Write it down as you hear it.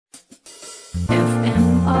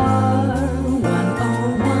FMR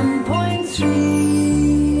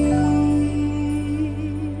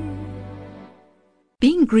 101.3.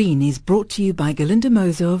 Being Green is brought to you by Galinda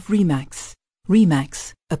Mozo of Remax.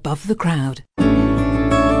 Remax, above the crowd.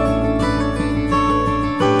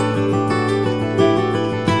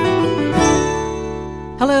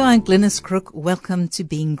 Hello, I'm Glynis Crook. Welcome to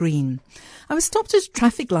Being Green. I was stopped at a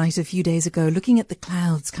traffic light a few days ago looking at the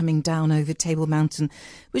clouds coming down over Table Mountain,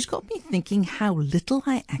 which got me thinking how little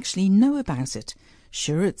I actually know about it.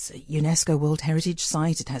 Sure, it's a UNESCO World Heritage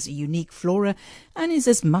Site, it has a unique flora, and is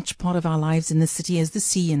as much part of our lives in the city as the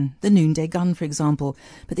sea and the noonday gun, for example.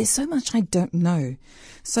 But there's so much I don't know.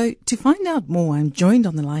 So to find out more, I'm joined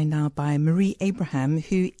on the line now by Marie Abraham,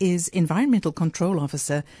 who is Environmental Control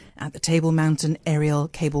Officer at the Table Mountain Aerial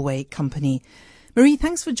Cableway Company. Marie,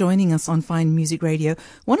 thanks for joining us on Fine Music Radio.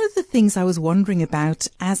 One of the things I was wondering about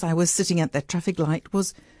as I was sitting at that traffic light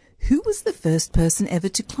was, who was the first person ever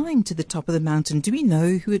to climb to the top of the mountain? Do we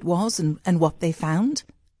know who it was and what they found?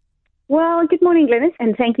 Well, good morning, Glynis,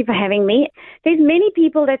 and thank you for having me. There's many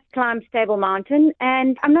people that climb Table Mountain,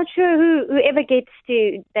 and I'm not sure whoever gets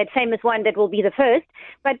to that famous one that will be the first,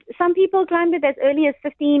 but some people climbed it as early as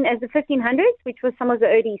the 1500s, which was some of the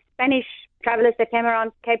early Spanish travelers that came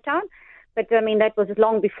around Cape Town. But, I mean, that was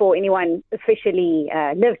long before anyone officially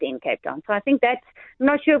lived in Cape Town. So I think I'm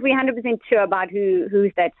not sure if we're 100% sure about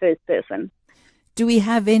who's that first person. Do we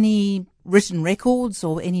have any written records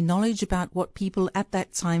or any knowledge about what people at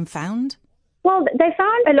that time found? Well, they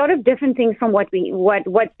found a lot of different things from what's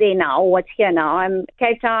there now, what's here now.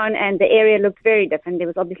 Cape Town and the area looked very different. There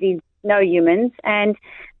was obviously no humans, and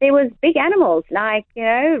there was big animals like,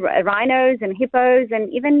 rhinos and hippos,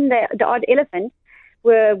 and even the odd elephant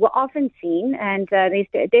were often seen, and there's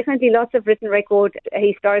definitely lots of written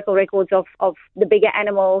historical records of the bigger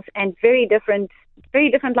animals and very different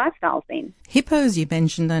lifestyles then. Hippos you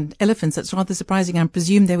mentioned and elephants, that's rather surprising. I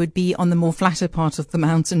presume they would be on the more flatter part of the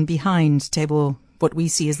mountain behind what we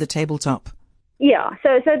see as the tabletop. Yeah,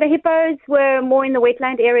 so the hippos were more in the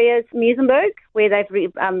wetland areas, Muizenberg, where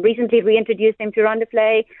they've recently reintroduced them to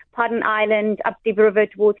Rondevlei, Paarden Island, up the river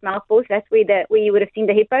towards Melkbos. That's where you would have seen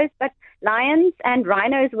the hippos. But lions and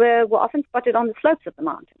rhinos were often spotted on the slopes of the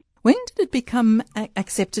mountain. When did it become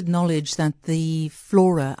accepted knowledge that the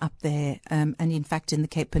flora up there, and in fact in the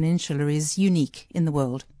Cape Peninsula, is unique in the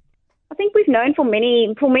world? I think we've known for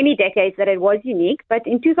many decades that it was unique. But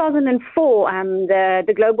in 2004,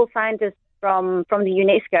 the global scientists from the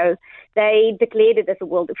UNESCO, they declared it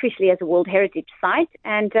officially as a World Heritage Site.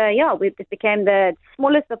 And it became the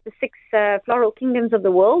smallest of the 6 floral kingdoms of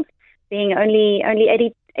the world, being only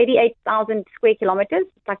 88,000 square kilometers.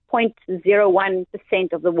 It's like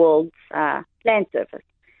 0.01% of the world's land surface.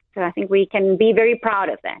 So I think we can be very proud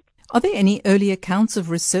of that. Are there any early accounts of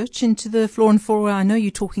research into the flora and fauna? I know you're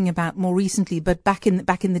talking about more recently, but back in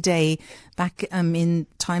the day, in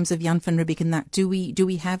times of Jan van Riebeeck and that, do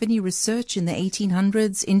we have any research in the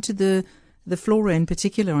 1800s into the flora in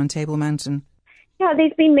particular on Table Mountain? Yeah,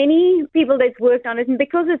 there's been many people that's worked on it, and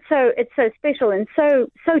because it's so special and so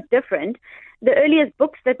different. The earliest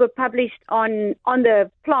books that were published on the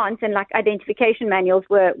plants and like identification manuals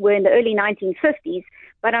were in the early 1950s.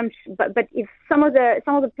 But if some of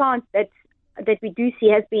the plants that we do see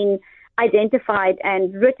has been identified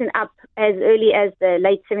and written up as early as the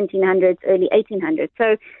late 1700s, early 1800s.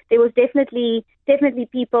 So there was definitely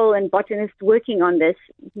people and botanists working on this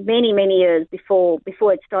many years before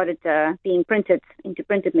it started being printed into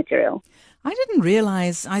printed material. I didn't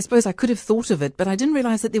realize, I suppose I could have thought of it, but I didn't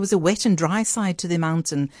realize that there was a wet and dry side to the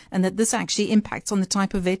mountain and that this actually impacts on the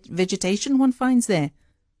type of vegetation one finds there.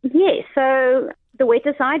 Yes, so the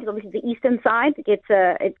wetter side is obviously the eastern side. It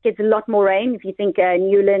gets a lot more rain. If you think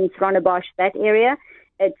Newlands, Rondebosch, that area,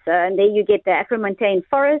 and there you get the Acromontane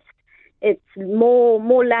forest. It's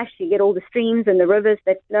more lush. You get all the streams and the rivers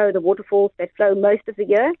that flow, the waterfalls that flow most of the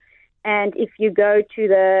year. And if you go to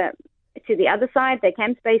the other side, the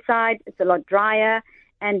Camps Bay side, it's a lot drier.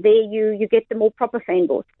 And there you get the more proper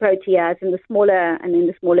fynbos, proteas, and the smaller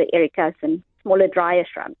ericas and smaller drier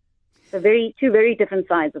shrubs. So two very different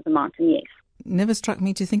sides of the mountain, yes. Never struck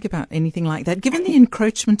me to think about anything like that. Given the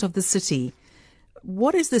encroachment of the city,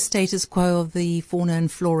 what is the status quo of the fauna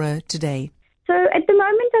and flora today? So at the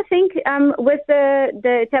moment, I think with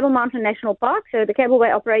the Table Mountain National Park, so the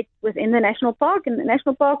Cableway operates within the national park, and the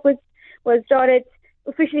national park was started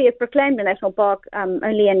officially as proclaimed a national park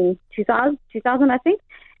only in 2000, I think.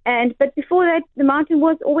 But before that, the mountain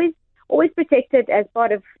was always protected as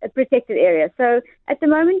part of a protected area. So at the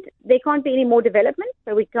moment, there can't be any more development,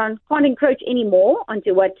 so we can't encroach any more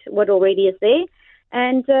onto what already is there.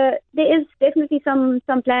 And there is definitely some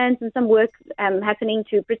plans and some work happening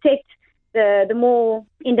to protect the more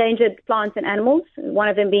endangered plants and animals. One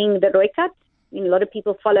of them being the rooikat. A lot of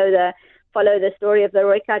people follow the story of the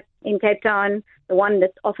rooikat in Cape Town, the one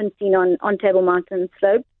that's often seen on Table Mountain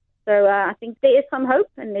slopes. So I think there is some hope,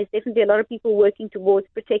 and there's definitely a lot of people working towards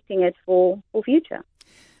protecting it for future.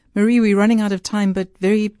 Marie, we're running out of time, but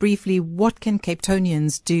very briefly, what can Cape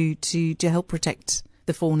Townians do to help protect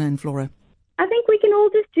the fauna and flora? I think we can all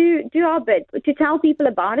just do our bit to tell people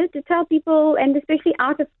about it, to tell people, and especially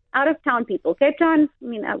out of town people. Cape Town,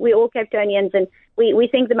 we're all Cape Townians, and we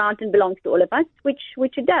think the mountain belongs to all of us, which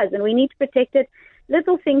it does, and we need to protect it.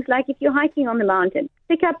 Little things like if you're hiking on the mountain,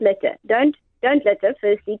 pick up litter. Don't litter.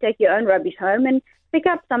 Firstly, take your own rubbish home and pick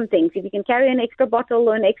up some things. If you can carry an extra bottle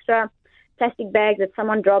or an extra plastic bag that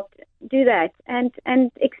someone dropped, do that, and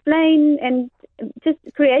explain and just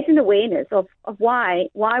create an awareness of why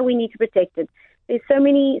we need to protect it. There's so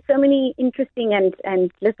many interesting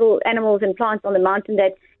and little animals and plants on the mountain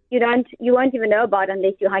that you won't even know about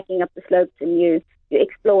unless you're hiking up the slopes and you're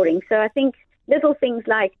exploring. So I think little things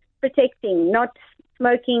like protecting, not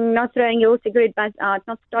smoking, not throwing your cigarette butts out,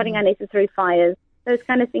 not starting unnecessary fires. Those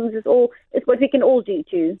kind of things is what we can all do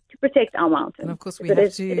to protect our mountain. And of course, it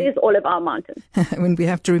is all of our mountain. When we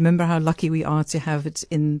have to remember how lucky we are to have it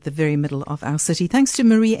in the very middle of our city. Thanks to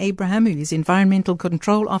Marie Abraham, who is Environmental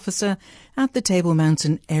Control Officer at the Table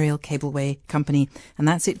Mountain Aerial Cableway Company. And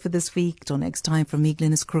that's it for this week. Till next time, from me,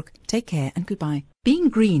 Glynis Crook, take care and goodbye. Being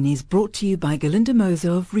Green is brought to you by Galinda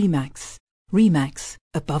Moser of Remax. Remax,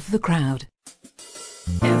 above the crowd.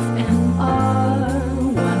 FM